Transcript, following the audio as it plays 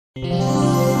So,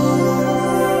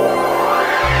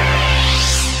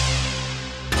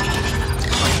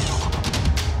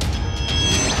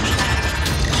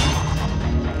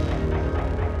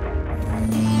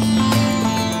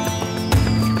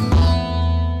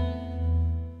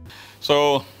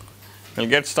 we will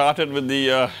get started with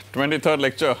the 23rd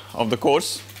lecture of the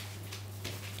course,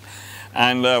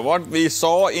 and what we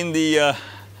saw in the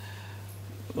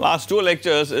last two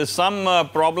lectures is some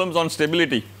problems on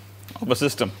stability of a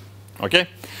system. Okay.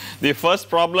 The first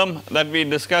problem that we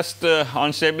discussed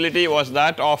on stability was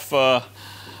that of a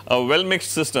well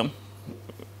mixed system.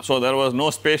 So, there was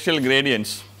no spatial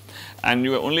gradients and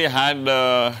you only had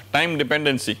time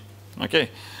dependency. Okay.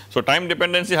 So, time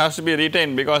dependency has to be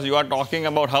retained because you are talking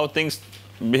about how things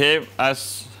behave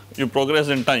as you progress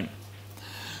in time.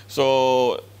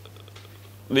 So,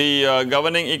 the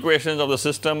governing equations of the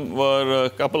system were a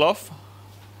couple of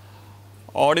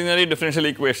ordinary differential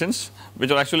equations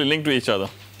which are actually linked to each other.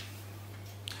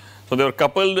 So, they were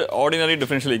coupled ordinary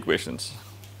differential equations.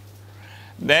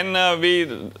 Then we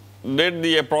did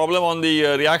the problem on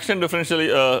the reaction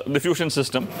differential diffusion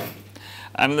system,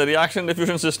 and in the reaction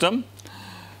diffusion system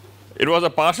it was a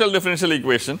partial differential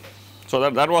equation. So,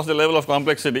 that was the level of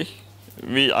complexity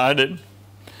we added.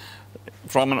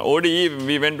 From an ODE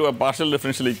we went to a partial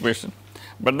differential equation,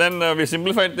 but then we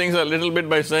simplified things a little bit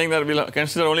by saying that we will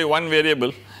consider only one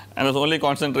variable and there is only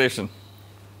concentration,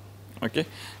 okay,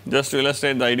 just to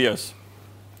illustrate the ideas.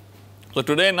 So,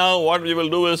 today now what we will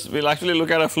do is we will actually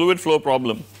look at a fluid flow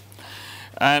problem,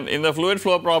 and in the fluid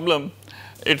flow problem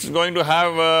it is going to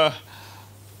have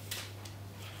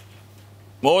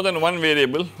more than one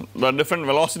variable, the different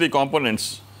velocity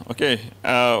components, okay,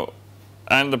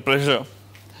 and the pressure.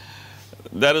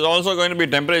 There is also going to be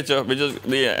temperature, which is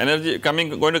the energy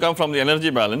going to come from the energy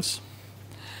balance,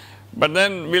 but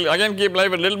then we will again keep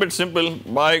life a little bit simple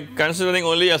by considering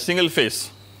only a single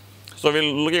phase. So, we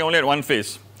will looking only at one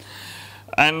phase,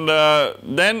 and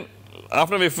then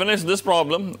after we finish this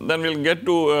problem then we will get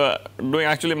to doing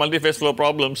actually multi-phase flow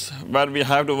problems where we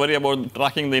have to worry about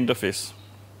tracking the interface.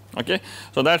 Okay.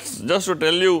 So, that is just to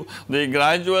tell you the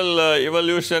gradual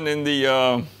evolution in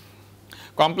the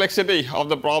complexity of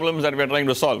the problems that we are trying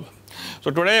to solve.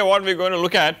 So, today what we are going to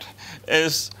look at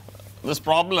is this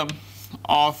problem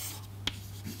of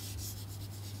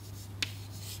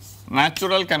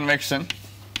natural convection,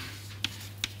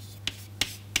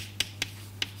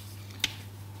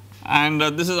 and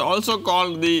this is also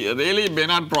called the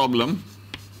Rayleigh-Benard problem.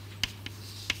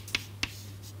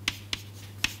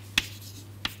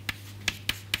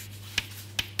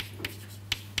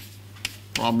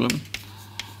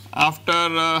 After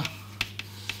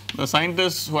the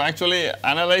scientists who actually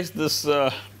analyzed this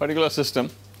particular system,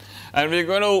 and we are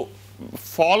going to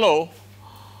follow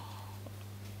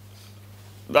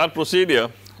that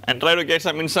procedure and try to get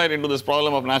some insight into this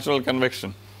problem of natural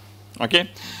convection. Okay.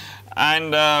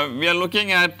 And we are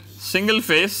looking at single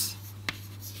phase,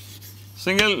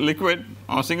 single liquid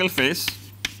or single phase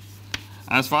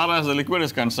as far as the liquid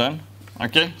is concerned,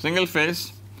 okay, single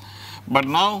phase, but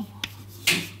now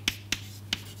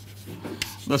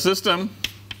the system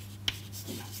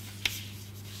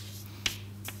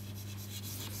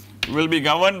will be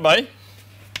governed by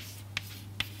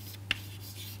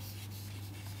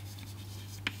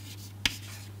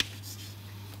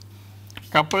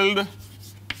coupled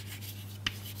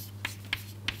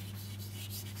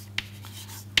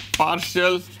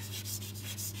partial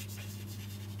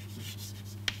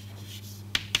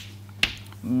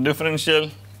differential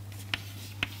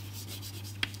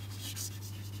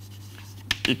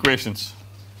equations.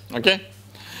 Okay.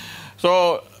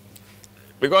 So,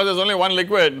 because there is only one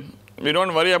liquid we do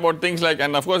not worry about things like,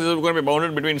 and of course this is going to be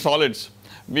bounded between solids,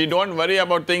 we do not worry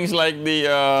about things like the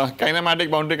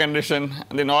kinematic boundary condition,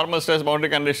 the normal stress boundary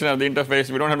condition at the interface.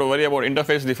 We do not have to worry about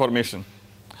interface deformation.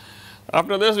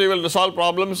 After this we will solve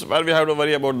problems where we have to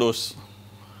worry about those,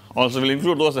 also we will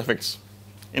include those effects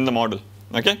in the model.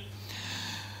 Okay.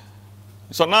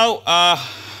 So, now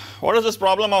what is this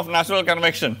problem of natural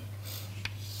convection?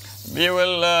 We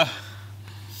will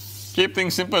keep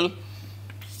things simple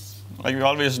like we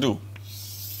always do.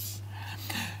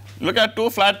 Look at two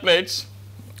flat plates,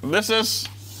 this is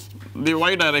the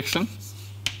y direction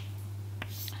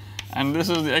and this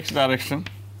is the x direction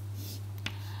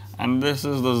and this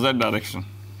is the z direction.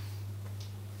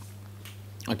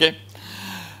 Okay.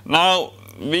 Now,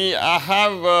 we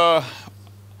have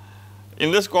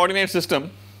in this coordinate system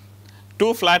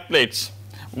two flat plates,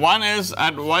 one is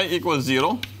at y equals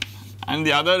 0 and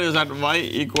the other is at y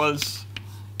equals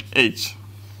h.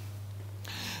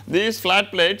 These flat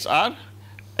plates are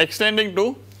extending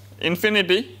to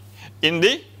infinity in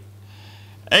the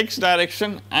x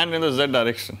direction and in the z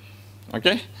direction.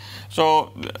 Okay.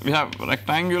 So, we have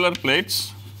rectangular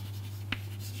plates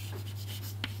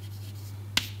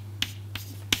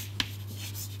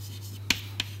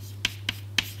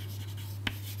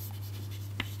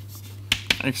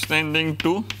extending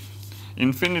to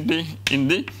infinity in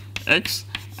the x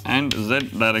and z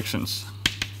directions.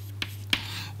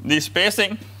 The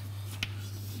spacing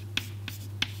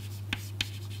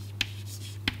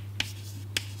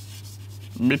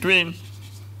between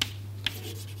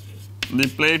the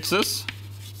plates is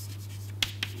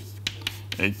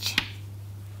h.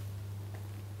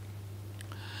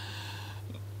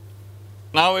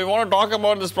 Now, we want to talk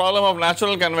about this problem of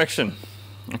natural convection.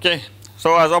 Okay.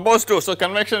 So, as opposed to, so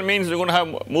convection means you are going to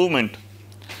have movement,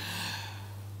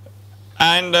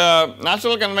 and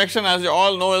natural convection, as you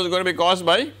all know, is going to be caused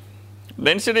by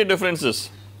density differences.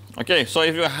 Okay. So,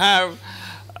 if you have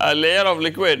a layer of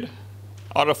liquid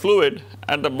or a fluid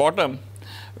at the bottom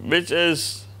which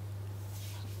is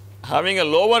having a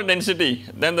lower density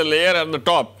than the layer at the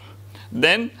top,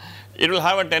 then it will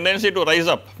have a tendency to rise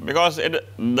up, because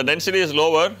the density is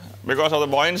lower, because of the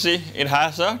buoyancy it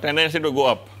has a tendency to go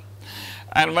up,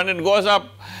 and when it goes up,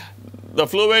 the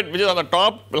fluid which is on the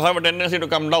top will have a tendency to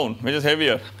come down, which is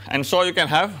heavier, and so you can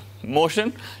have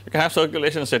motion, you can have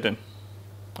circulation set in.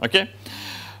 Okay.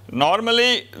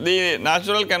 Normally, the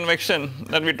natural convection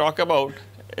that we talk about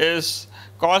is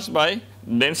caused by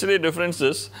density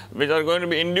differences which are going to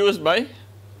be induced by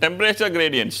temperature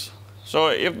gradients. So,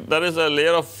 if there is a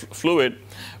layer of fluid,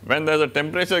 when there is a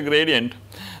temperature gradient,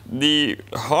 the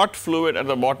hot fluid at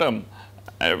the bottom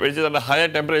which is at a higher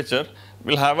temperature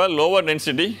will have a lower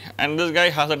density, and this guy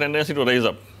has a tendency to rise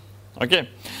up. Okay.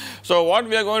 So, what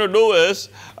we are going to do is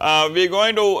we are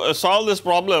going to solve this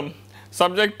problem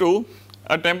subject to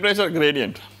a temperature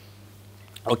gradient.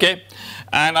 Okay.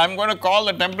 And I am going to call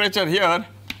the temperature here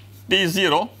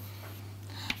T0,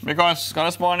 because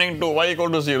corresponding to y equal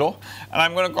to 0, and I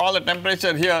am going to call the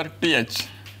temperature here Th.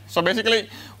 So, basically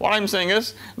what I am saying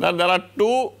is that there are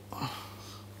two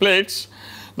plates,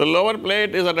 the lower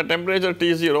plate is at a temperature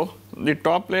T0, the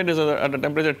top plate is at a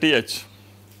temperature Th.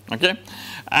 Okay.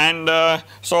 And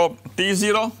so,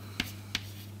 T0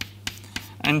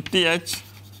 and Th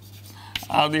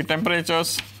are the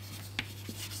temperatures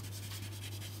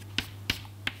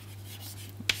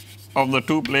of the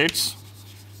two plates.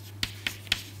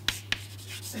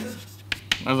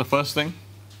 That is the first thing.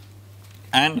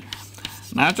 And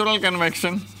natural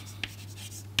convection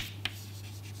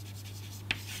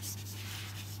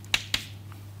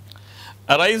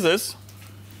arises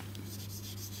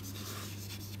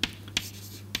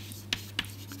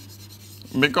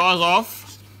because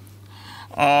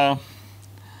of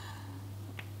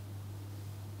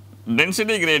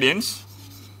density gradients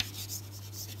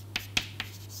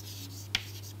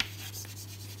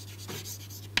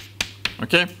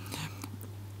okay.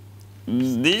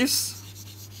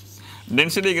 These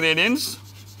density gradients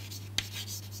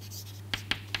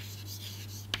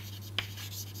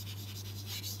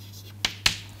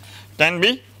can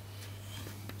be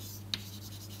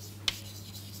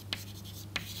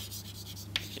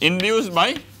induced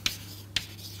by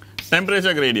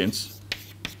temperature gradients.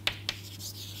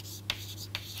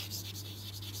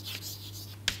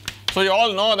 So, you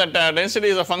all know that density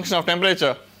is a function of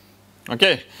temperature,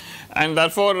 okay, and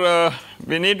therefore,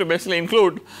 we need to basically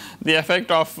include the effect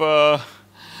of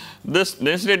this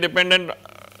density dependent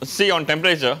C on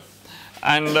temperature,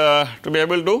 and to be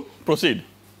able to proceed.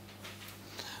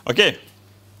 Okay.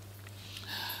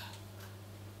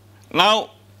 Now,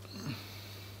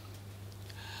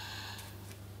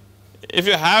 if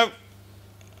you have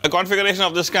a configuration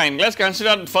of this kind, let us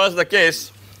consider first the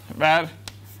case where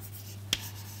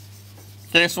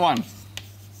case 1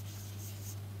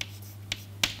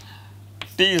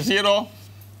 T0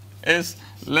 is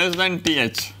less than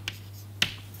Th,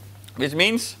 which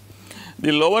means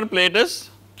the lower plate is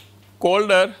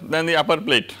colder than the upper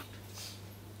plate.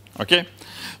 Okay.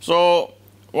 So,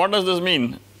 what does this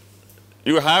mean?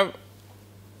 You have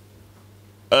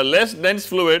a less dense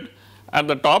fluid at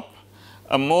the top,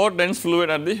 a more dense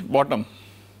fluid at the bottom.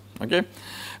 Okay.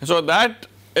 So, that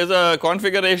is a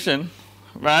configuration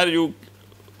where you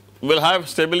will have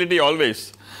stability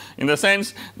always, in the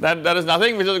sense that there is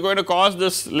nothing which is going to cause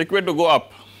this liquid to go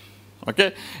up.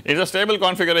 Okay. It is a stable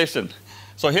configuration.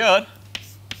 So, here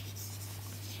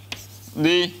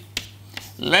the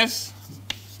less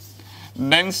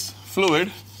dense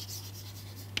fluid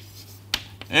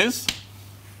is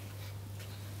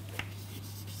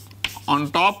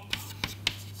on top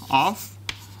of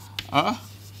a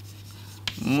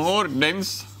more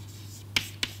dense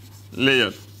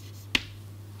layer.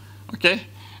 Okay.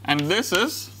 and this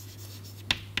is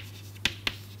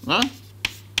the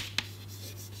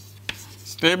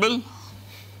stable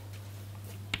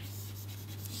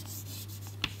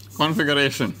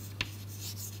configuration,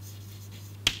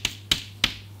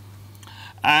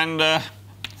 and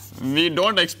we do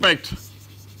not expect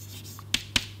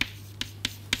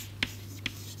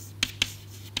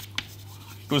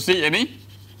to see any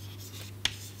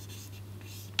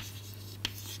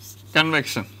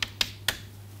convection.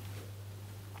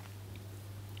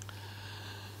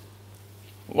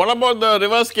 What about the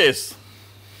reverse case?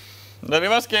 The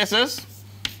reverse case is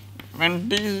when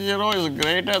T0 is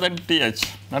greater than Th,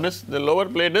 that is the lower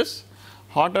plate is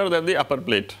hotter than the upper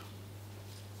plate.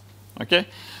 Okay.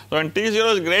 So, when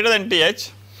T0 is greater than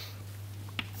Th,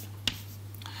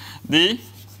 the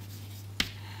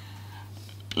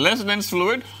less dense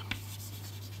fluid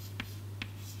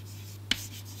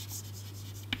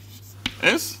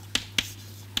is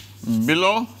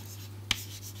below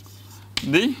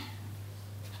the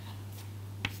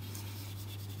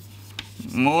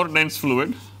more dense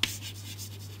fluid,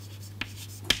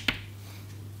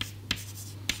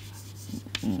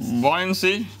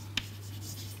 buoyancy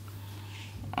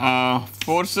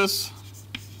forces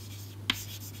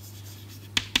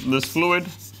this fluid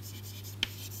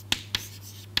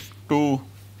to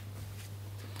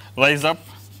rise up.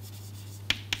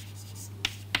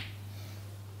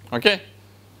 Okay.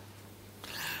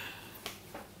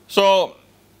 So,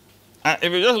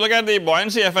 if you just look at the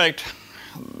buoyancy effect,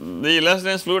 the less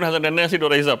dense fluid has a tendency to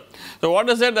rise up. So, what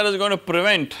is it that is going to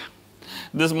prevent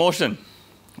this motion?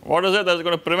 What is it that is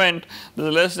going to prevent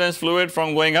this less dense fluid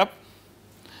from going up?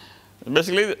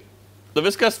 Basically, the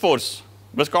viscous force.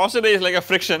 Viscosity is like a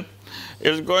friction,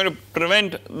 it is going to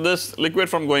prevent this liquid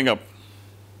from going up.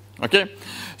 Okay.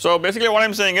 So, basically what I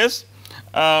am saying is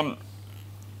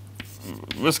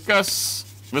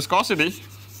viscosity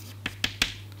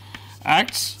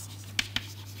acts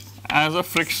as a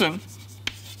friction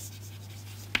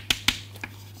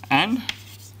and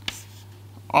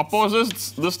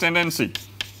opposes this tendency.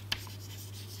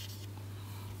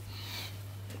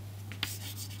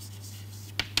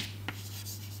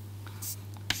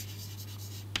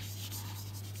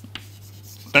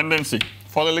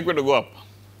 For the liquid to go up.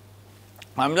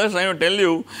 I am just trying to tell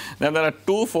you that there are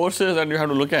two forces that you have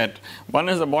to look at. One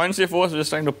is the buoyancy force which is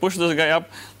trying to push this guy up,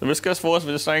 the viscous force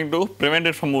which is trying to prevent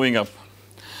it from moving up.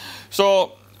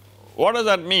 So, what does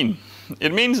that mean?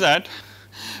 It means that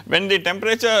when the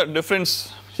temperature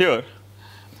difference here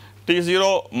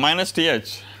T0 minus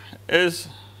Th is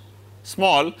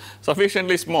small,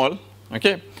 sufficiently small,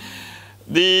 okay,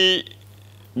 the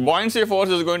buoyancy force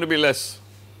is going to be less,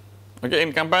 okay,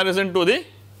 in comparison to the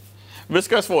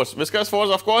viscous force. Viscous force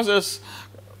of course is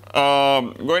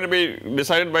going to be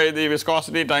decided by the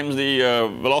viscosity times the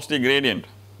velocity gradient,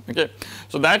 okay.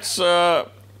 So, that is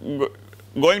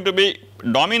going to be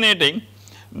dominating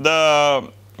the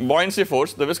buoyancy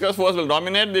force. The viscous force will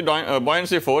dominate the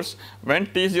buoyancy force when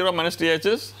T0 minus Th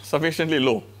is sufficiently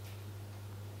low.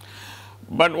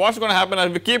 But what is going to happen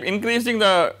as we keep increasing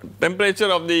the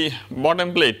temperature of the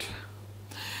bottom plate,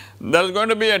 there is going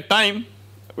to be a time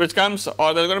which comes,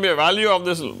 or there is going to be a value of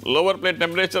this lower plate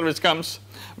temperature which comes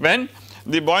when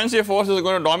the buoyancy force is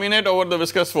going to dominate over the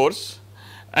viscous force,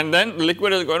 and then the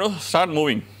liquid is going to start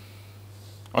moving.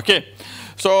 Okay.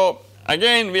 So,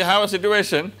 again we have a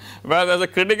situation where there is a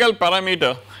critical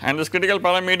parameter, and this critical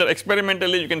parameter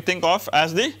experimentally you can think of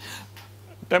as the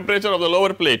temperature of the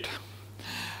lower plate.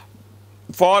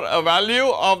 For a value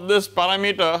of this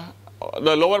parameter,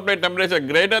 the lower plate temperature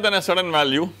greater than a certain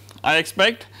value, I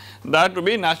expect that to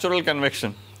be natural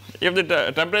convection. If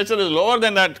the temperature is lower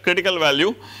than that critical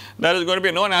value, there is going to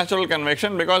be no natural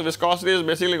convection, because viscosity is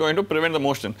basically going to prevent the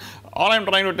motion. All I am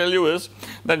trying to tell you is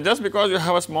that just because you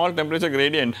have a small temperature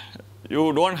gradient,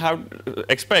 you do not have to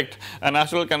expect a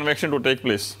natural convection to take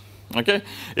place, okay.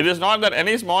 It is not that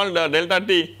any small delta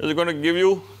T is going to give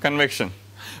you convection.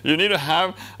 You need to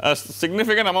have a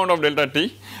significant amount of delta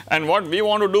T, and what we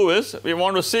want to do is we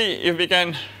want to see if we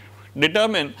can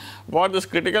determine what this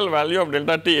critical value of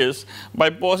delta T is by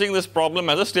posing this problem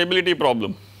as a stability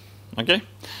problem, okay.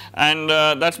 And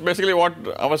that is basically what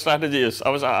our strategy is.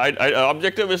 Our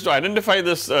objective is to identify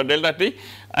this delta T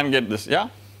and get this, yeah.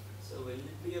 So, will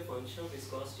it be a function of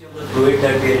viscosity of the fluid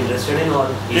that we are interested in, or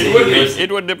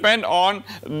it would depend on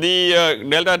the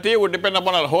delta T would depend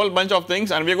upon a whole bunch of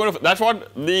things, and we are going to, that is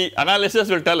what the analysis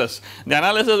will tell us. The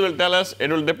analysis will tell us it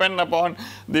will depend upon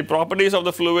the properties of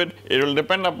the fluid, it will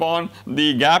depend upon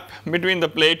the gap between the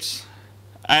plates,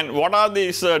 and what are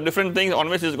these different things on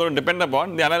which it is going to depend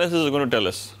upon, the analysis is going to tell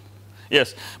us.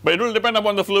 Yes, but it will depend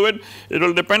upon the fluid, it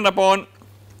will depend upon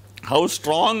how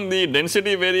strong the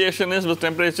density variation is with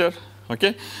temperature.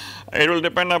 Okay. It will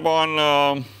depend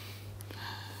upon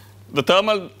the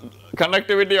thermal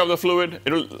conductivity of the fluid,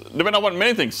 it will depend upon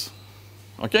many things.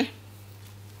 Okay.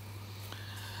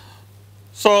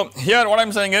 So, here what I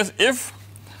am saying is, if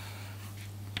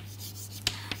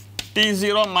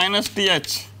T0 minus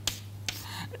Th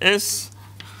is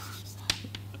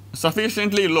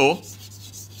sufficiently low,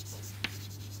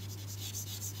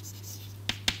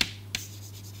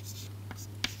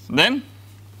 then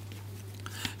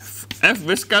F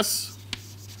viscous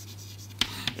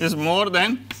is more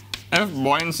than F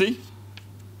buoyancy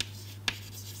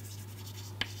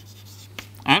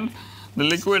and the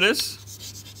liquid is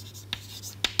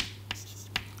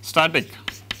static.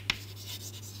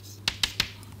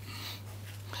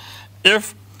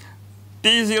 If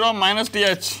T0 minus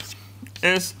Th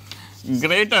is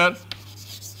greater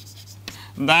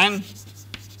than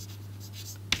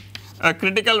a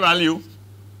critical value,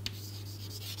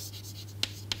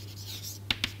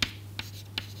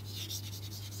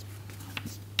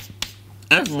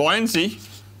 F buoyancy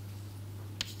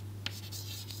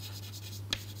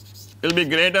will be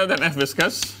greater than F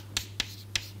viscous,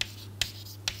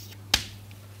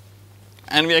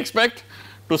 and we expect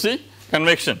to see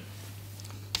convection.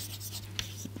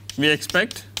 We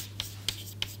expect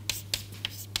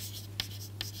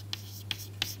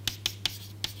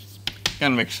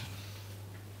convection.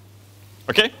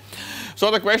 Okay.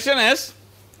 So, the question is,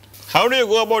 how do you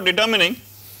go about determining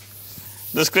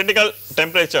this critical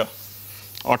temperature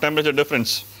or temperature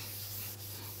difference?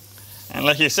 And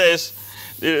like he says,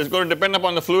 it is going to depend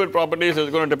upon the fluid properties, it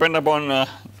is going to depend upon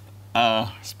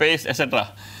space,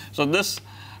 etc. So, this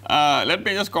let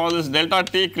me just call this delta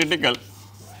T critical,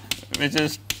 which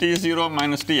is T0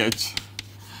 minus Th,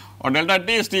 or delta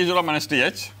T is T0 minus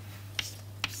Th,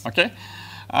 okay,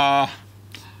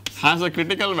 has a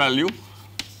critical value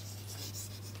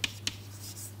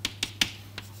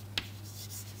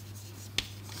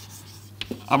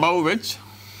above which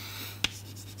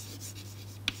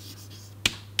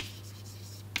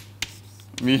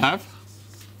we have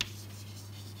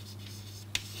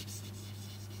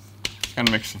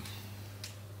convection.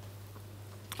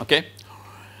 Okay.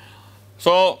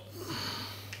 So,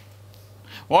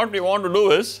 what we want to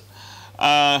do is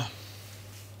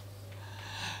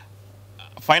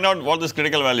find out what this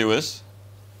critical value is.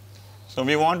 So,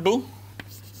 we want to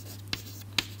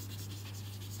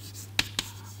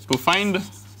find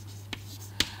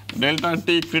delta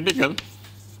T critical,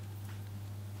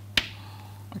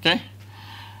 okay,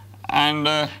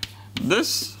 and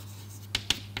this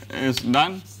is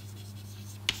done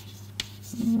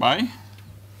by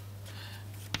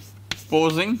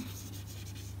posing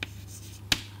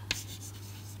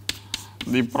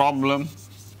the problem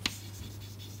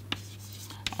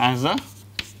as a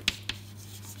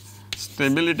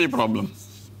stability problem.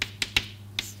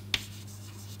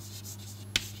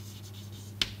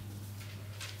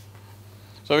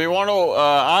 So, we want to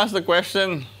ask the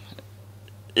question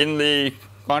in the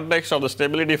context of the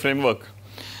stability framework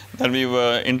that we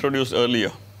have introduced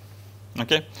earlier.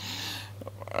 Okay.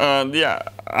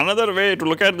 Another way to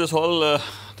look at this whole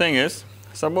thing is,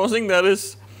 supposing there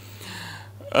is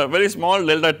a very small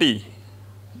delta T,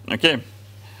 okay,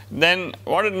 then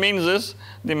what it means is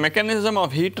the mechanism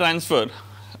of heat transfer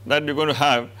that you are going to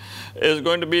have is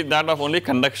going to be that of only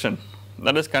conduction.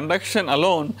 That is, conduction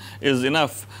alone is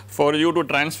enough for you to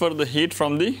transfer the heat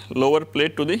from the lower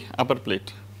plate to the upper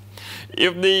plate.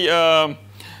 If the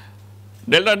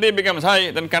delta T becomes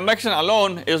high, then conduction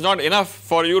alone is not enough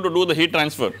for you to do the heat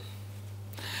transfer.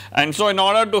 And so, in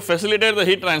order to facilitate the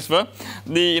heat transfer,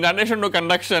 in addition to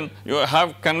conduction, you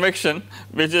have convection,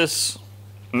 which is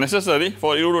necessary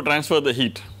for you to transfer the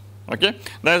heat. Okay,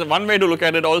 that is one way to look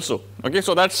at it also. Okay,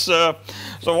 so that's so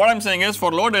what I am saying is,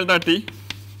 for low delta T,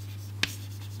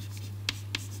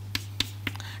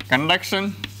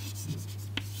 conduction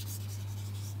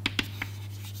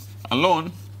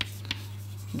alone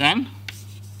can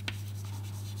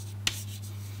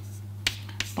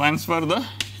transfer the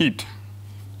heat.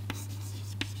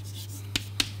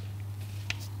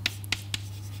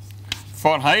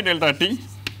 For high delta T,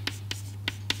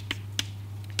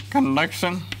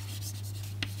 conduction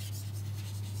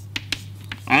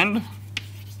and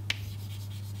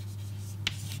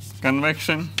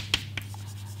convection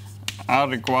are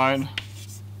required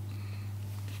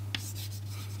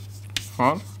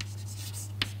for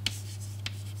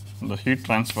the heat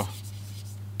transfer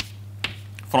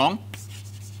from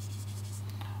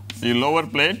the lower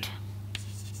plate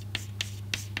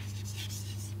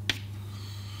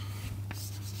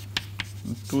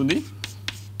to the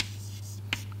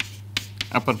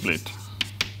upper plate.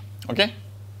 Okay.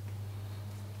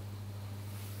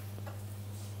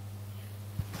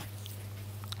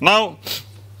 Now,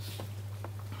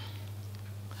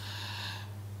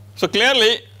 so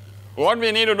clearly what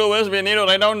we need to do is we need to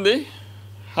write down the,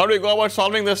 how do we go about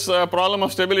solving this problem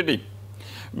of stability?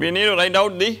 We need to write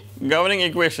out the governing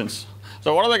equations.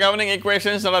 So what are the governing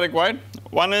equations that are required?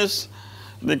 One is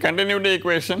the continuity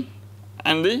equation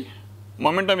and the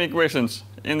momentum equations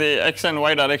in the x and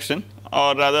y direction,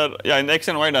 or rather in the x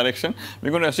and y direction. We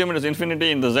are going to assume it is infinity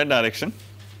in the z direction,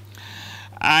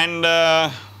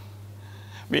 and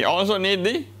we also need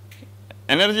the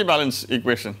energy balance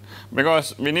equation,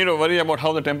 because we need to worry about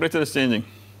how the temperature is changing.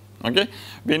 Okay,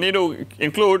 we need to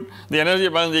include the energy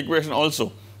balance equation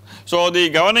also. So the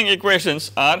governing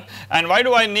equations are, and why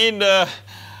do I need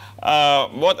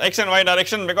both x and y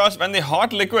direction? Because when the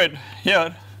hot liquid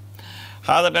here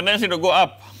has a tendency to go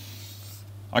up,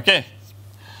 okay,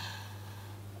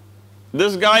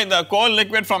 this guy, the cold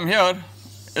liquid from here,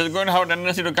 is going to have a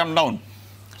tendency to come down.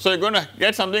 So you are going to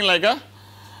get something like a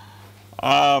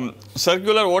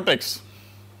circular vortex,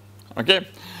 okay,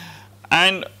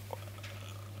 and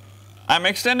I am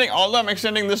extending, although I am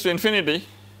extending this to infinity,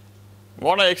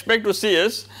 what I expect to see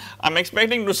is, I am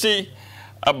expecting to see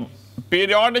a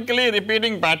periodically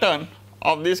repeating pattern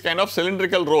of these kind of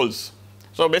cylindrical rolls.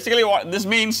 So basically what this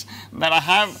means, that I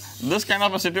have this kind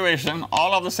of a situation,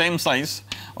 all of the same size,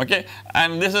 okay,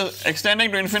 and this is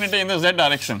extending to infinity in the z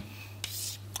direction.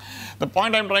 The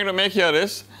point I am trying to make here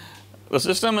is, the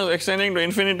system is extending to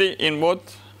infinity in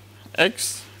both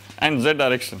x and z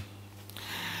direction.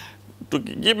 To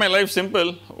keep my life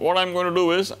simple, what I am going to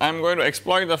do is, I am going to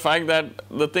exploit the fact that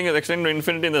the thing is extending to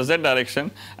infinity in the z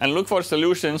direction and look for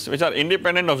solutions which are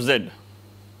independent of z.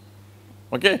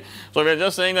 Okay. So we are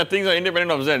just saying that things are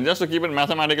independent of z, just to keep it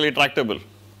mathematically tractable.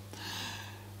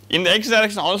 In the x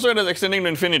direction also it is extending to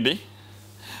infinity,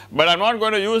 but I am not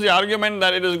going to use the argument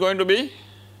that it is going to be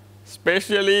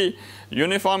spatially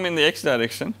uniform in the x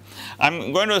direction. I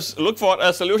am going to look for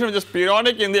a solution which is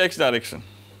periodic in the x direction.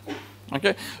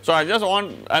 Okay. So I just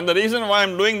want, and the reason why I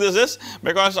am doing this is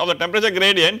because of the temperature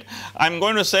gradient. I am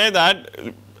going to say that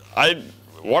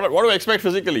what do I expect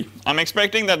physically? I am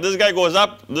expecting that this guy goes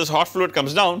up, this hot fluid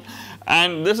comes down,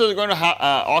 and this is going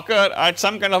to occur at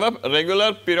some kind of a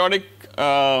regular periodic,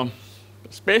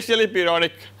 spatially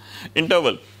periodic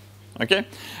interval. Okay.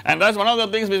 And that is one of the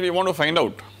things which we want to find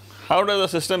out. How does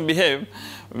the system behave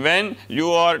when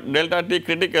your delta T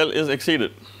critical is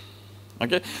exceeded?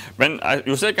 Okay. When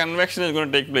you say convection is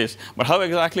going to take place, but how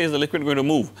exactly is the liquid going to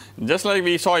move? Just like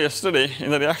we saw yesterday in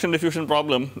the reaction diffusion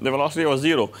problem, the velocity was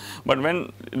 0, but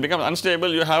when it becomes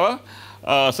unstable, you have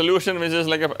a solution which is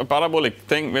like a parabolic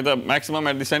thing with a maximum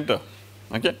at the center.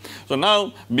 Okay. So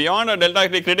now beyond a delta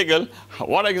T critical,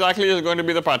 what exactly is going to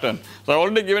be the pattern? So I have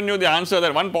already given you the answer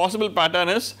that one possible pattern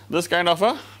is this kind of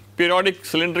a periodic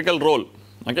cylindrical roll.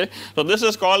 Okay. So this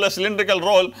is called a cylindrical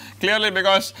roll, clearly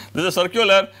because this is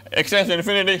circular, extends to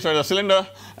infinity, so it is a cylinder,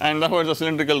 and therefore it is a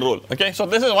cylindrical roll. Okay. So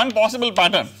this is one possible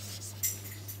pattern.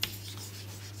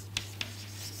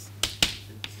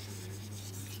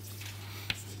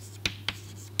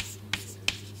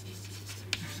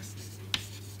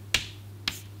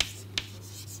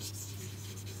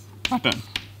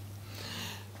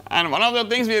 And one of the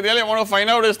things we really want to find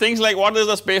out is things like what is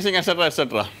the spacing, etc.,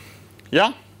 etc.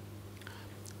 Yeah?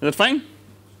 Is it fine?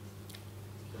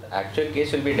 The actual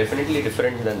case will be definitely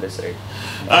different than this, right?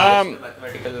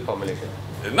 Mathematical formulation.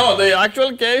 No, the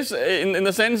actual case in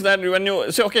the sense that when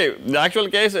you say, okay, the actual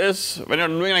case is when you are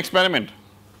doing an experiment.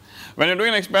 When you are doing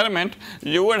an experiment,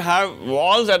 you would have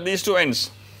walls at these two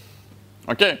ends,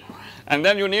 okay, and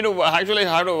then you need to actually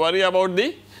have to worry about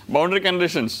the boundary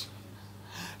conditions.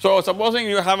 So supposing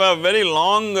you have a very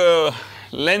long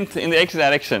length in the x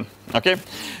direction, okay,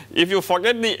 if you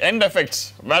forget the end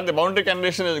effects where the boundary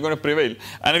condition is going to prevail,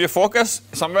 and if you focus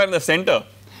somewhere in the center,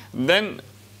 then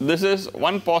this is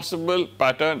one possible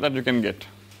pattern that you can get.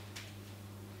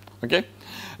 Okay.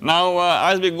 Now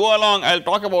as we go along, I will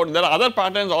talk about, there are other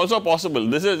patterns also possible.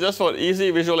 This is just for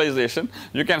easy visualization.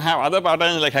 You can have other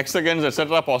patterns like hexagons,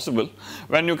 etc., possible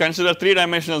when you consider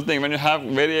 3-dimensional thing, when you have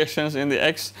variations in the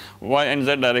x, y and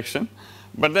z direction.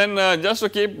 But then just to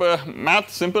keep math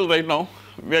simple right now,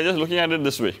 we are just looking at it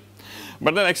this way.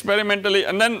 But then experimentally,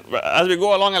 and then as we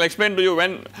go along, I will explain to you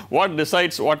what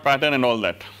decides what pattern and all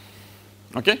that.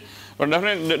 Okay. But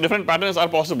definitely different patterns are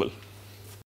possible.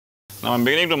 Now I am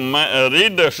beginning to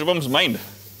read Shubham's mind.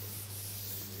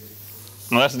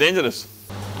 Now that is dangerous.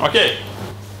 Okay.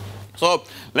 So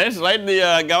let us write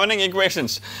the governing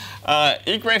equations.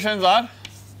 Equations are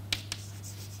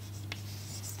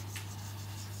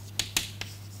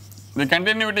the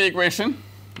continuity equation,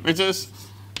 which is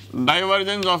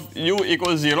divergence of u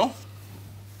equals 0,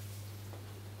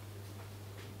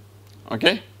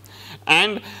 okay.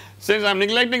 And since I am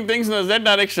neglecting things in the z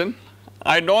direction,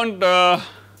 I do not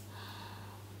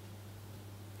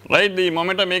write the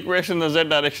momentum equation in the z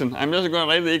direction, I am just going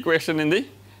to write the equation in the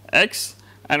x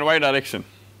and y direction,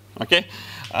 okay.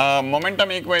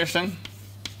 Momentum equation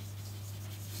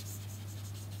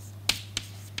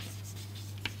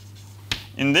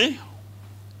in the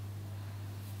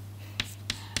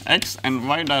x and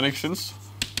y directions.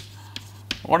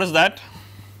 What is that?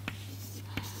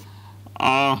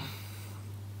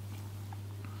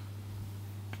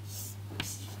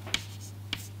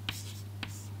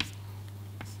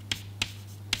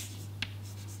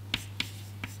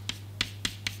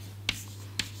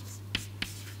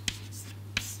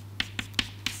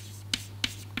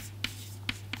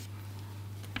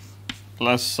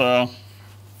 Plus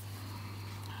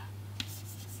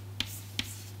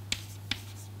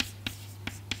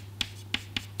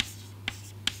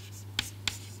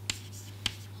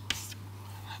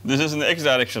this is in the x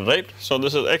direction, right. So,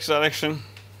 this is x direction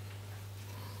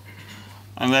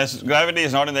and this gravity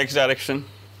is not in the x direction,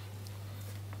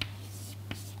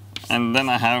 and then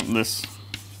I have this.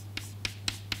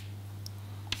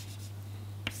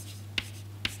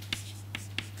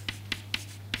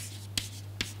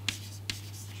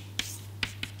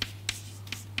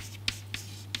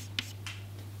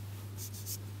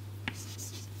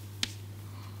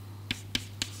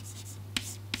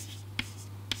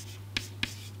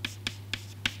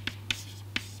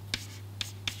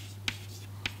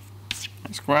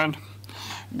 Squared.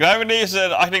 Gravity is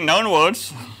acting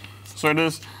downwards, so it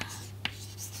is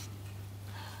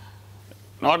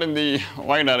not in the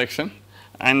y direction,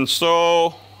 and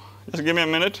so just give me a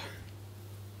minute.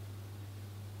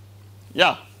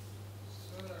 Yeah.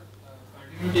 So the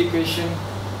continuity equation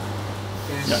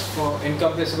is for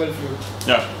incompressible fluid.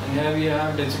 Yeah. And here we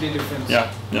have density difference.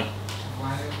 Yeah. Yeah.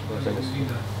 Why are we using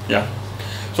that? Yeah.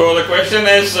 So the question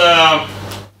is,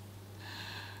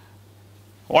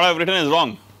 what I have written is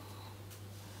wrong,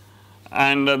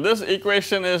 and this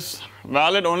equation is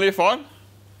valid only for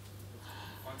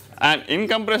an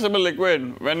incompressible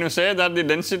liquid. When you say that the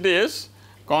density is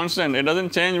constant, it does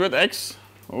not change with x,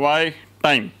 y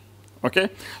time, okay.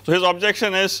 So his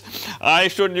objection is I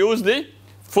should use the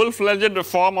full fledged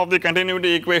form of the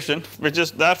continuity equation, which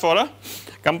is there for a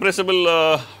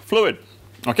compressible fluid,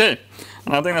 okay,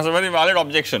 and I think that is a very valid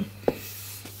objection.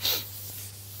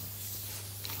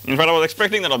 In fact, I was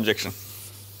expecting that objection.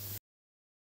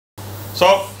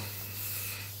 So,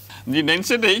 the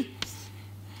density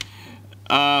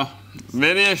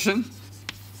variation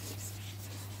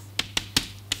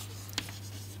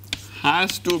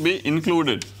has to be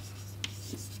included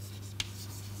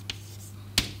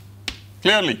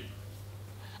clearly,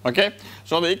 okay.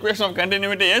 So, the equation of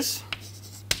continuity is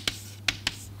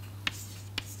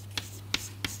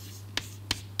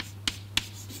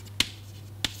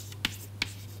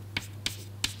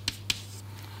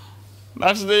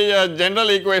that is the general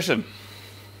equation,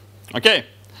 okay.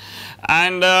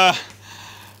 And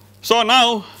so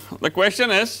now the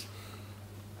question is,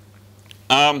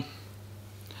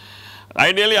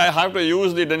 ideally I have to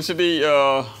use the density,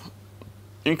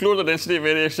 include the density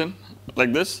variation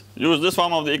like this, use this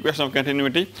form of the equation of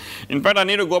continuity. In fact, I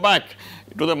need to go back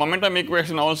to the momentum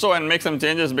equation also and make some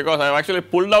changes, because I have actually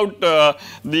pulled out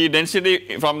the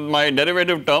density from my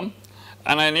derivative term,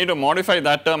 and I need to modify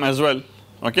that term as well,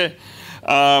 okay.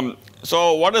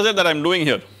 So what is it that I am doing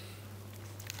here?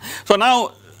 So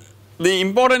now the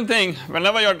important thing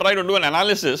whenever you are trying to do an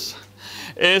analysis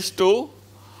is to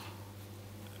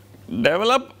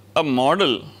develop a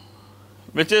model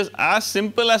which is as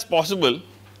simple as possible,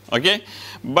 okay,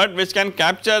 but which can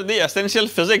capture the essential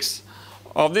physics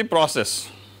of the process,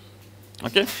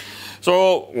 okay.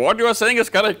 So what you are saying is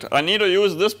correct. I need to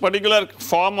use this particular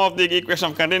form of the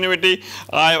equation of continuity.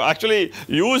 I have actually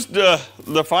used the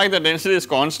fact that density is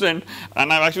constant,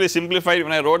 and I have actually simplified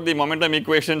when I wrote the momentum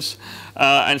equations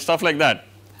and stuff like that.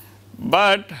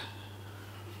 But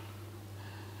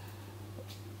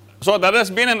so there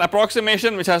has been an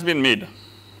approximation which has been made,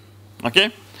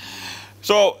 okay.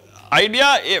 So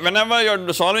idea whenever you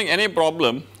are solving any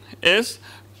problem is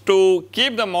to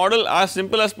keep the model as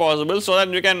simple as possible, so that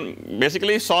you can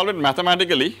basically solve it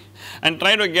mathematically and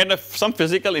try to get some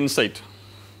physical insight,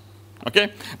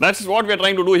 okay. That is what we are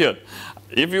trying to do here.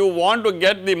 If you want to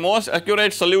get the most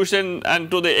accurate solution and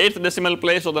to the 8th decimal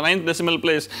place or the 9th decimal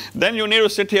place, then you need to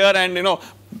sit here and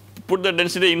put the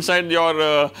density inside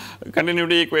your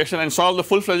continuity equation and solve the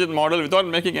full fledged model without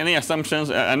making any assumptions,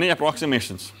 any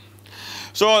approximations.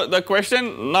 So the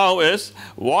question now is,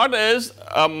 what is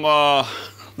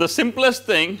the simplest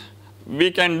thing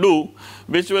we can do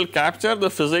which will capture the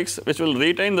physics, which will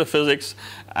retain the physics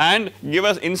and give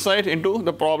us insight into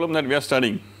the problem that we are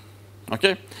studying,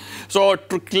 okay. So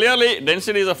clearly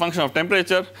density is a function of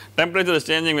temperature, temperature is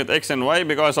changing with x and y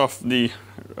because of the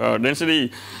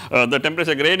density, the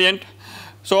temperature gradient.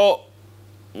 So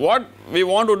what we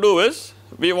want to do is,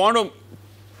 we want to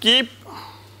keep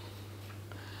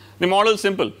the model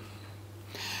simple,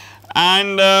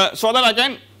 and so that I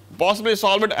can possibly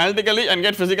solve it analytically and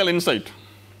get physical insight,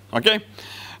 okay.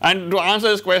 And to answer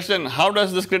this question, how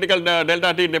does this critical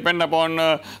delta T depend upon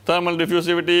thermal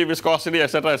diffusivity, viscosity,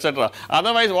 etc., etc.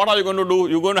 Otherwise what are you going to do?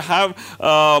 You are going to have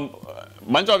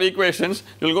bunch of equations,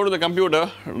 you will go to the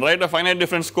computer, write a finite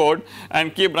difference code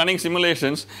and keep running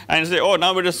simulations and say, oh,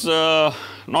 now it is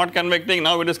not convecting,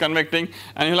 now it is convecting,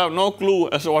 and you will have no clue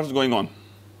as to what is going on,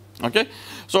 okay.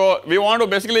 So we want to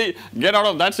basically get out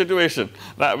of that situation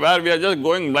where we are just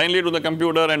going blindly to the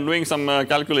computer and doing some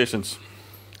calculations.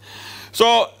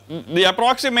 So the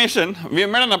approximation, we have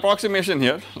made an approximation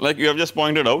here like you have just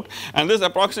pointed out, and this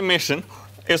approximation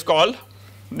is called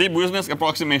the Business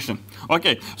approximation,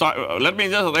 okay. So let me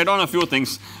just write down a few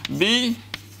things. We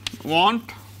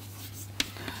want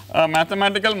a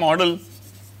mathematical model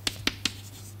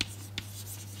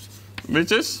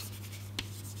which is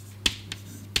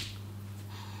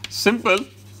simple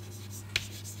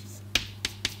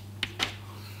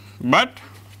but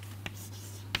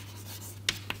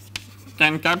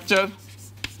can capture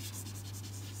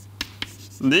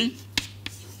the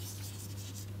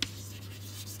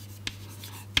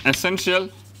essential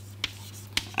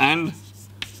and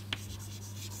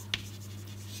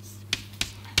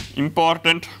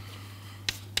important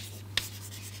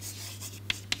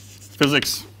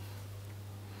physics.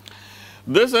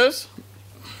 This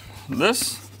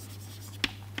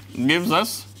gives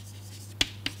us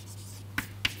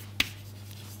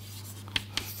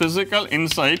physical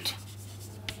insight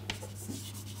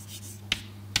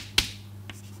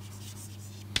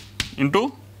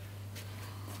into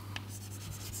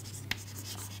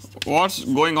what is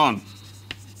going on,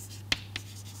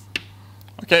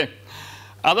 okay.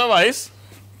 Otherwise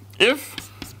if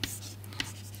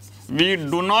we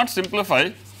do not simplify,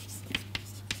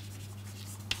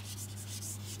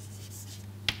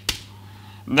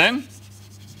 then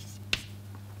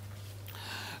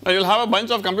you will have a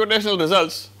bunch of computational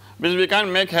results which we can't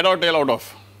make head or tail out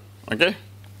of, okay.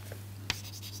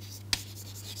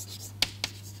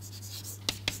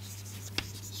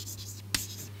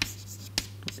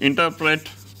 Interpret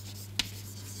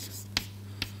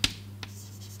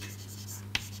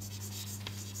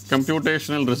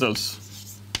computational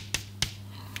results.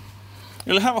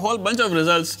 You will have a whole bunch of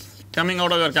results coming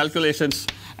out of your calculations,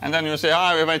 and then you say,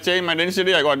 ah, if I change my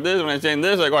density I got this, when I change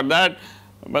this I got that,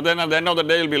 but then at the end of the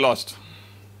day you will be lost,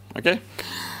 okay.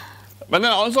 But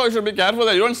then also you should be careful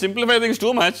that you do not simplify things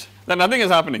too much, that nothing is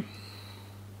happening,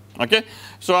 okay.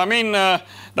 So I mean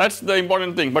that is the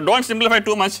important thing, but do not simplify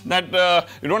too much that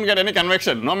you do not get any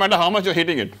convection no matter how much you are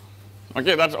heating it,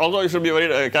 okay. That is also you should be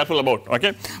very careful about,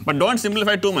 okay, but do not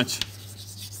simplify too much,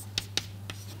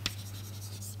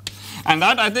 and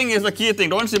that I think is the key thing.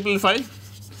 Do not simplify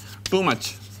too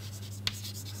much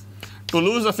to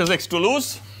lose the physics, to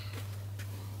lose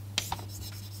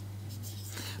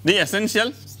the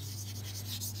essential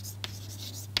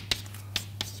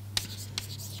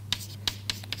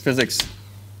physics,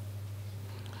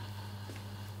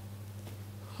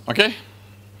 okay.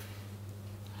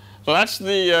 So that is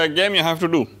the game you have to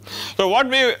do. So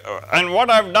what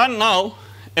I have done now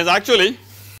is actually,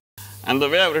 and the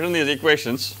way I have written these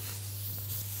equations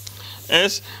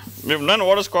is, we have done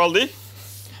what is called the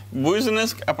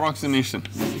Business approximation.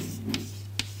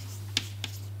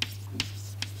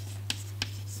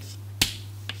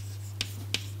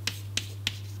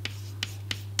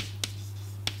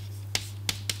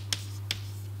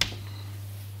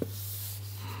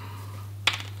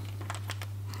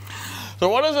 So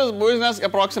what is this Business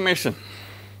approximation?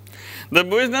 The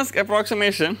Business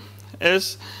approximation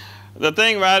is the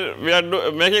thing where we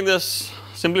are making this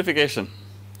simplification,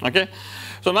 okay.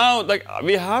 So now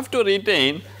we have to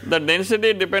retain the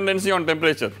density dependency on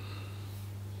temperature,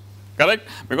 correct,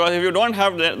 because if you do not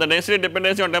have the density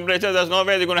dependency on temperature, there is no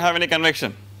way you are going to have any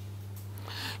convection.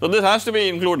 So this has to be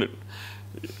included.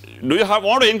 Do you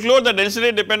want to include the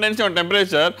density dependency on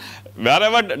temperature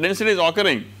wherever density is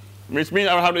occurring, which means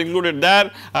I will have to include it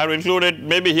there, I have to include it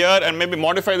maybe here and maybe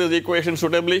modify this equation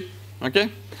suitably,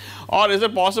 okay. Or is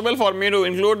it possible for me to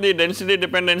include the density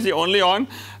dependency only on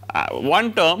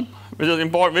one term which is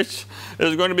important, which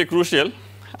is going to be crucial,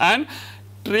 and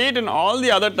treat in all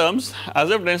the other terms as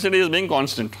if density is being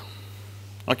constant,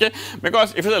 okay,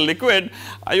 because if it is a liquid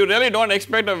you really do not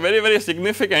expect a very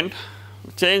significant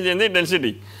change in the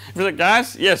density. If it is a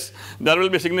gas, yes, there will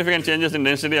be significant changes in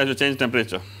density as you change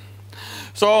temperature.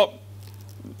 So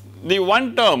the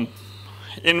one term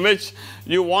in which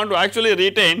you want to actually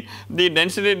retain the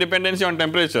density dependency on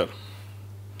temperature,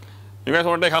 you guys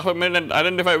want to take half a minute and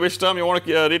identify which term you want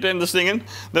to retain this thing in.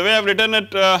 The way I have written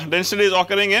it, density is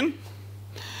occurring in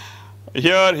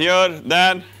here,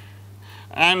 there,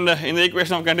 and in the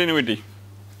equation of continuity,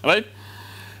 right.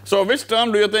 So which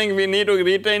term do you think we need to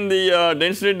retain the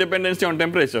density dependency on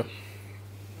temperature?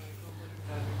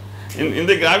 In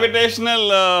the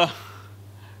gravitational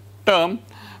term,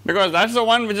 because that is the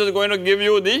one which is going to give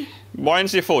you the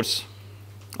buoyancy force,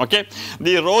 okay.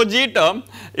 The rho g term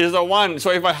is the one,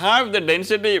 so if I have the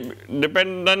density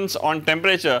dependence on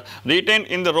temperature retained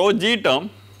in the rho g term,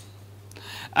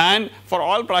 and for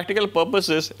all practical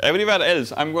purposes everywhere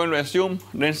else I am going to assume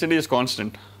density is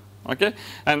constant, okay,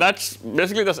 and that is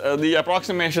basically the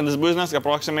approximation, this business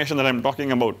approximation that I am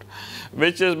talking about,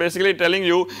 which is basically telling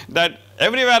you that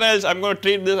everywhere else I am going to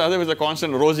treat this as if it is a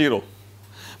constant rho 0,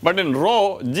 but in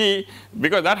rho g,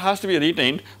 because that has to be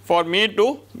retained for me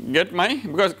to get my,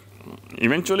 because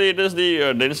eventually it is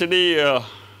the density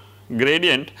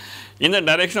gradient in the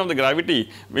direction of the gravity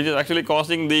which is actually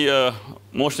causing the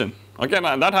motion, okay,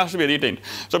 now that has to be retained.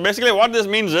 So basically what this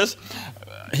means is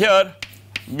here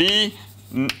we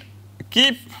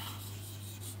keep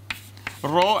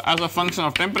rho as a function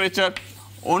of temperature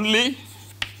only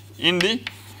in the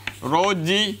rho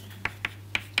g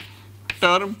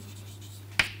term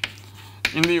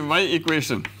in the y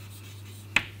equation,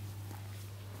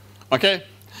 okay.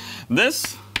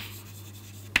 This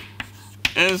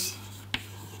is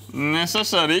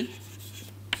necessary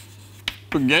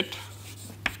to get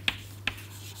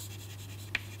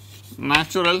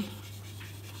natural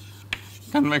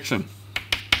convection.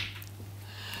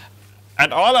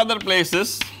 At all other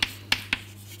places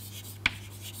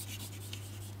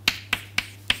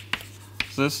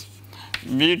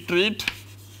we treat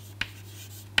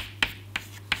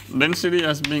density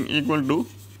as being equal to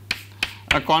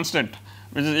a constant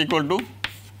which is equal to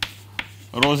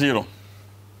rho 0,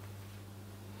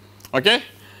 okay.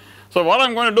 So what I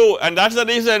am going to do, and that is the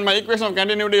reason my equation of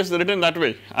continuity is written that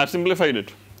way, I have simplified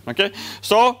it, okay.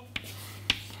 So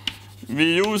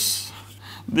we use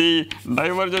the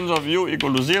divergence of u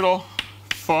equal to 0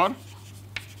 for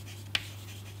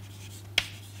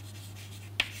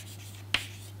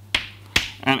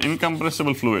an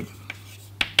incompressible fluid,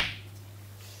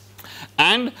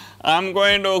 and I am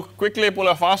going to quickly pull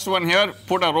a fast one here,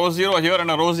 put a rho 0 here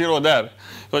and a rho 0 there.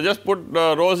 So just put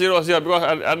rho 0 here,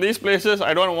 because at these places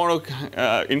I do not want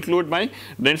to include my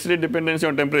density dependency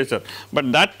on temperature,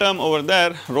 but that term over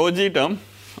there, rho g term,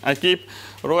 I keep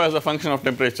rho as a function of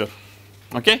temperature,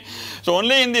 okay. So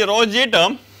only in the rho g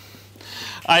term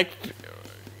I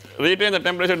retain the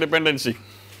temperature dependency,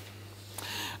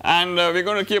 and we are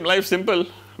going to keep life simple,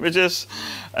 which is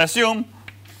assume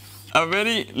a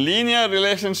very linear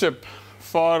relationship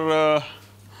for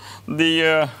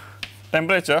the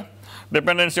temperature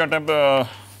dependency on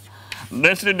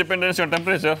density dependency on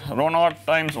temperature, rho naught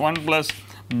times 1 plus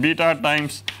beta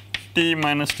times T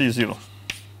minus T0,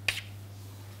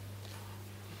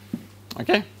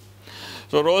 okay.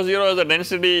 So rho 0 is the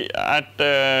density at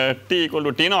T equal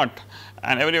to T naught,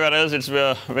 and everywhere else it is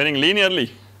varying linearly.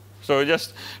 So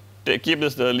just keep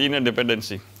this linear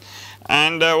dependency.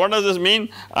 And what does this mean?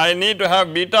 I need to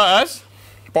have beta as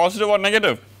positive or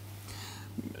negative.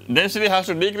 Density has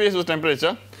to decrease with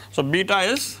temperature, so beta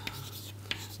is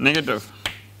negative,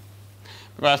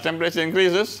 because as temperature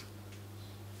increases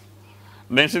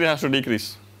density has to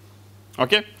decrease,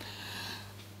 okay.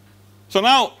 So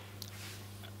now,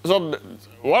 so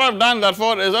what I have done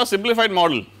therefore is a simplified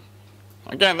model,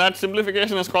 again that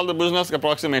simplification is called the business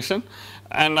approximation,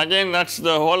 and again that is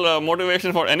the whole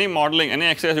motivation for any modeling, any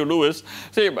exercise you do is,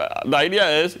 see the idea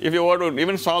is if you were to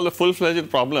even solve the full fledged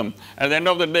problem, at the end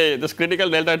of the day this critical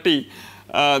delta T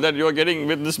that you are getting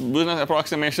with this business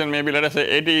approximation maybe let us say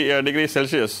 80 degrees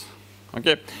Celsius,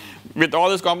 okay, with all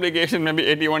this complication maybe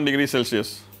 81 degrees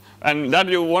Celsius, and that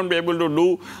you will not be able to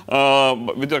do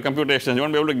with your computations, you will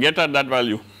not be able to get at that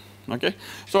value, okay.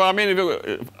 So I mean if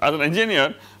you as an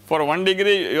engineer for 1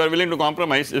 degree you are willing to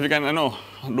compromise if you can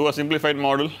do a simplified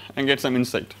model and get some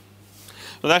insight.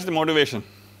 So that is the motivation,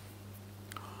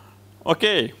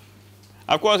 okay.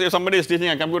 Of course if somebody is teaching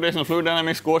a computational fluid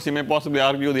dynamics course he may possibly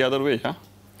argue the other way,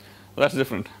 that is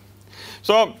different.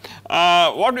 So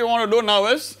what we want to do now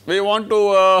is we want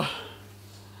to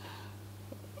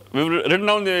we have written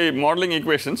down the modeling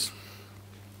equations,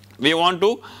 we want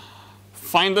to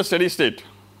find the steady state,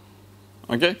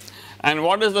 okay. And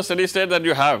what is the steady state that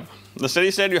you have? The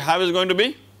steady state you have is going to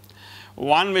be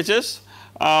one which is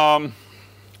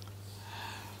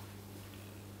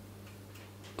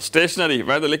stationary,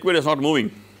 where the liquid is not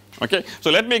moving, okay. So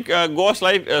let me go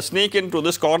sneak into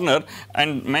this corner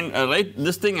and write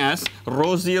this thing as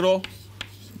rho 0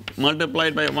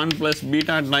 multiplied by 1 plus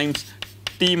beta times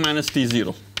T minus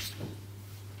T0.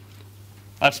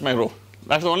 That is my rho.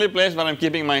 That is the only place where I am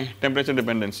keeping my temperature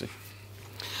dependency.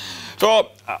 So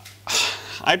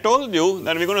I told you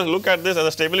that we are going to look at this as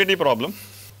a stability problem,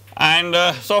 and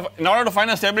so in order to find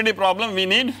a stability problem we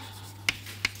need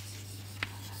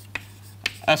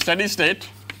a steady state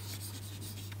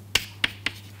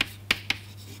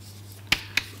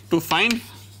to find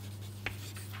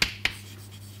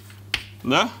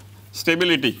the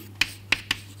stability,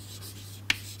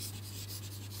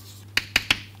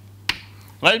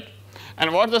 right.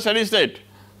 And what is the steady state?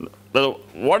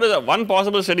 What is the one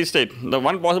possible steady state? The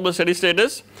one possible steady state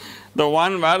is the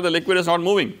one where the liquid is not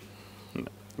moving,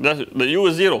 the U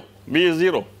is 0, V is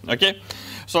 0, okay.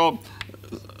 So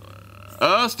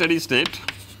a steady state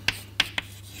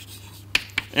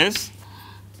is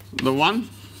the one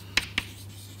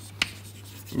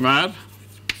where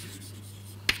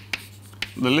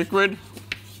the liquid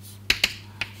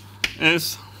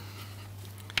is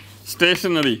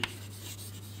stationary.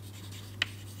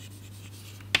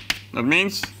 That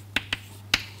means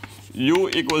U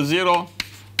equals 0,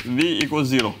 V equals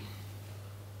 0.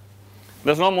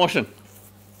 There is no motion,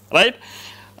 right.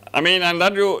 I mean, and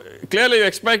that you clearly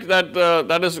expect that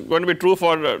that is going to be true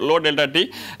for load delta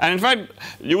T, and in fact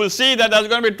you will see that that is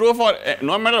going to be true for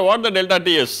no matter what the delta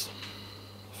T is.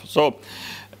 So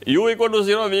U equal to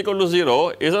 0, V equal to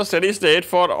 0 is a steady state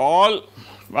for all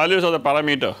values of the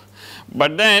parameter,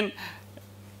 but then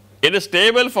it is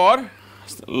stable for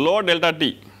low delta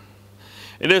T.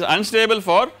 It is unstable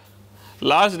for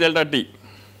large delta T,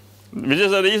 which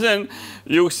is the reason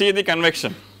you see the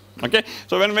convection, okay.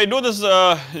 So when we do this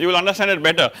you will understand it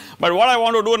better, but what I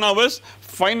want to do now is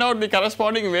find out the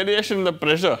corresponding variation in the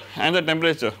pressure and the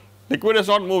temperature. Liquid is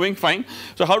not moving, fine.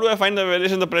 So how do I find the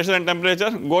variation in the pressure and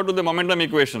temperature? Go to the momentum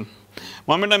equation.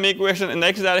 Momentum equation in the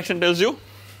x direction tells you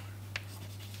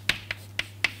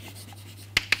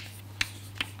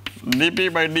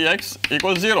dP by dx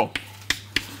equals 0.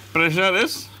 Pressure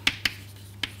is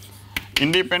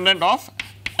independent of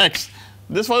x.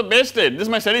 This was base state, this is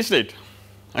my steady state,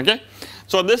 okay.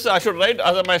 So this I should write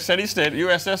as my steady state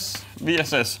USS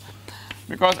VSS,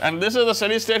 because, and this is the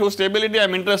steady state whose stability I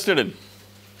am interested in.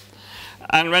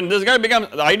 And when this guy becomes,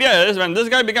 the idea is when this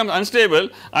guy becomes unstable,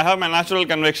 I have my natural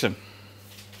convection.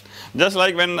 Just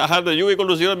like when I had the U equal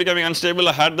to 0 becoming unstable,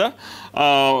 I had the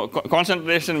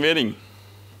concentration varying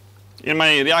in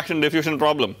my reaction diffusion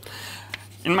problem.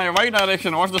 In my y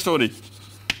direction, what is the story?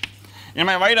 In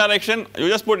my y direction, you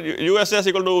just put USS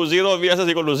equal to 0, VSS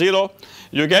equal to 0,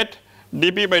 you get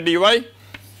dP by dy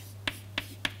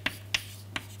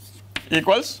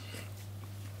equals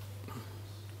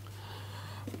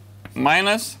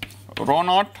minus rho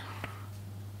naught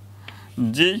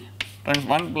G times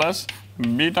 1 plus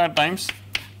beta times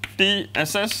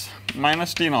TSS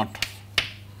minus T naught,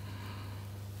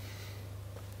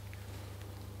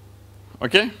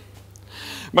 okay.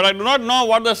 But I do not know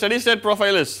what the steady state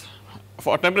profile is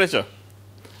for temperature,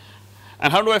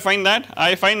 and how do I find that?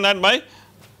 I find that by,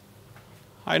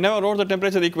 I never wrote the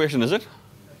temperature equation, is it?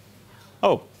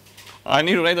 Oh, I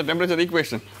need to write the temperature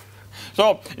equation.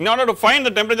 So in order to find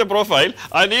the temperature profile,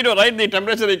 I need to write the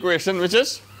temperature equation, which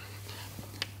is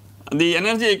the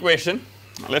energy equation.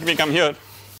 Let me come here.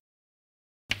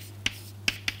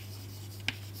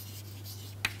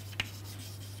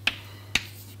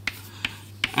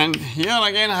 And here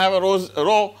again I have a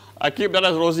rho, I keep that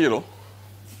as rho 0.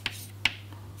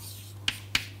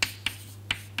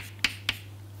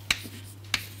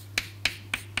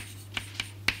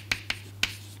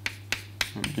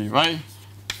 dy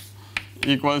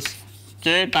equals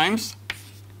k times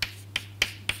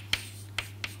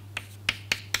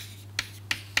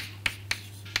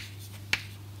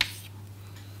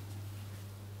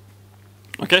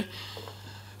okay.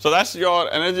 So that is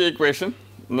your energy equation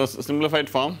in the simplified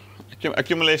form,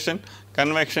 accumulation,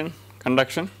 convection,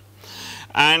 conduction,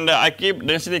 and I keep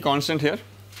density constant here,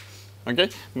 okay,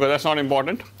 because that is not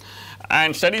important,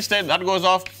 and steady state that goes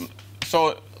off.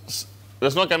 So there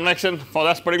is no convection for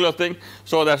that particular thing,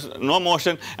 so there is no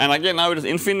motion, and again now it is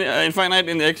infinite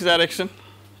in the x direction,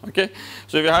 okay.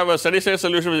 So if you have a steady state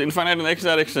solution which is infinite in the x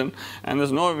direction and there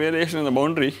is no variation in the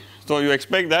boundary, so you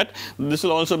expect that this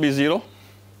will also be 0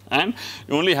 and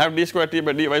you only have d square T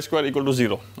by dy square equal to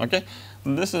 0, okay.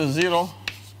 this is 0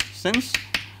 since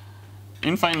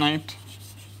infinite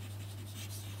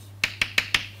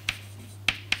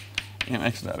in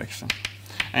x direction.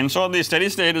 And so the steady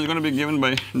state is going to be given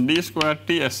by d square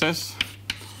TSS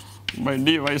by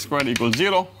dy squared equals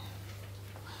 0,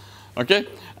 okay,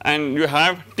 and you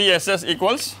have TSS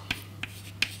equals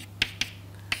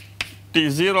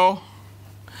T0.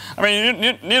 I mean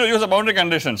you need to use the boundary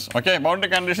conditions, okay. Boundary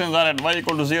conditions are at y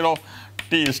equal to 0,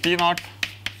 t is T0,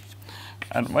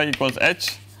 at y equals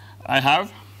h, I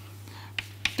have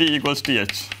t equals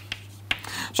th.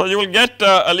 So you will get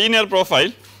a linear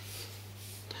profile.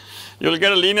 You will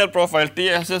get a linear profile.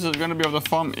 TSS is going to be of the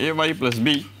form ay plus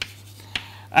b,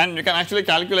 and you can actually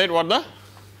calculate what the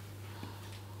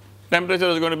temperature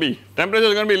is going to be. Temperature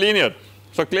is going to be linear.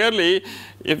 So clearly,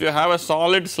 if you have a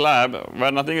solid slab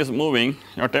where nothing is moving,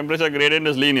 your temperature gradient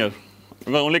is linear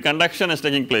because only conduction is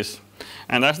taking place,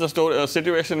 and that is the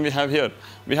situation we have here.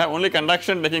 We have only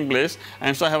conduction taking place,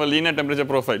 and so I have a linear temperature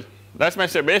profile. That is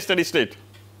my base steady state.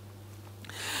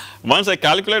 Once I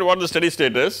calculate what the steady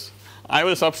state is, I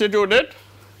will substitute it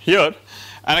here,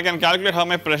 and I can calculate how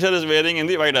my pressure is varying in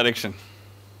the y direction,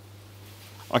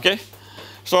 okay.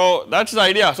 So that is the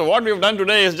idea. So what we have done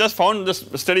today is just found this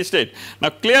steady state. Now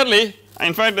clearly,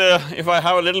 in fact if I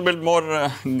have a little bit more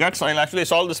guts, I will actually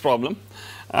solve this problem.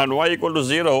 At y equal to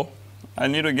 0, I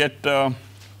need to get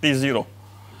T0.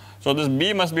 So this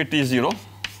B must be T0,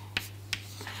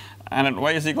 and at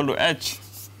y is equal to h,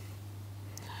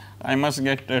 I must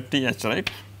get TH, right.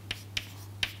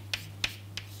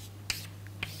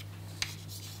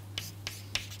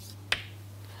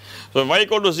 So y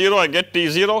equal to 0, I get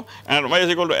T0, and y is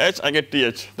equal to h, I get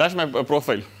TH. That is my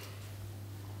profile.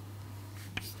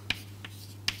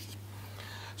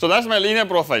 So that is my linear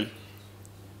profile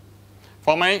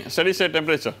for my steady state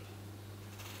temperature,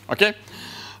 okay.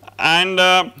 And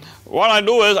what I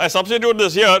do is I substitute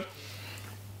this here,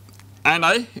 and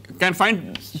I can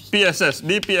find PSS.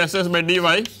 dPSS by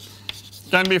dy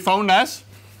can be found as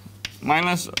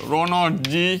minus rho naught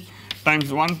g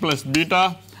times 1 plus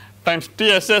beta times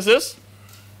TSS is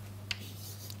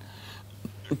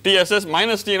TSS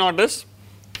minus T naught is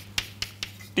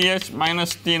TH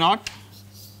minus T naught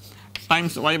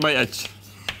times y by h,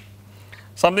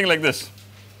 something like this,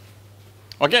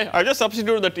 okay. I just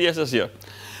substitute the TSS here.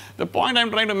 The point I am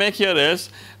trying to make here is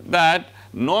that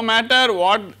no matter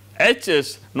what h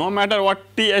is, no matter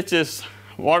what TH is,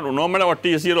 no matter what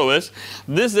T0 is,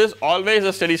 this is always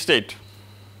a steady state,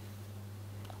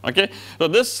 okay. So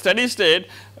this steady state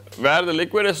where the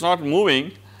liquid is not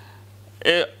moving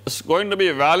is going to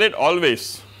be valid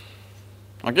always,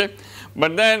 okay.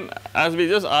 But then as we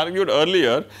just argued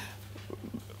earlier,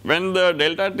 when the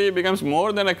delta T becomes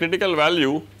more than a critical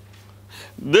value,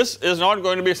 this is not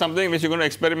going to be something which you are going to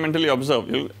experimentally observe.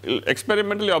 You will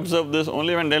experimentally observe this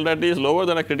only when delta T is lower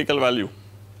than a critical value,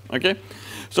 okay.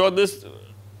 So this,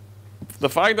 the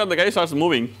fact that the guy starts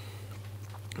moving,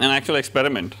 an actual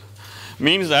experiment,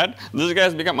 means that this guy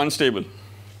has become unstable.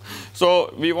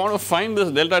 So we want to find this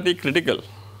delta T critical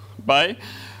by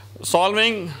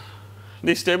solving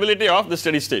the stability of the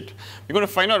steady state. We are going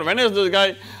to find out when is this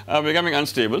guy becoming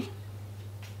unstable,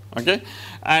 okay.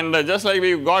 And just like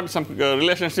we got some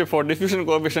relationship for diffusion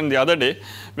coefficient the other day,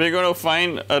 we are going to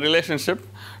find a relationship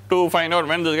to find out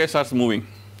when this guy starts moving.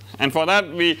 And for that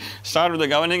we start with the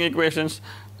governing equations,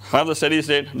 have the steady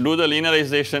state, do the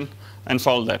linearization and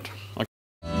solve that, okay.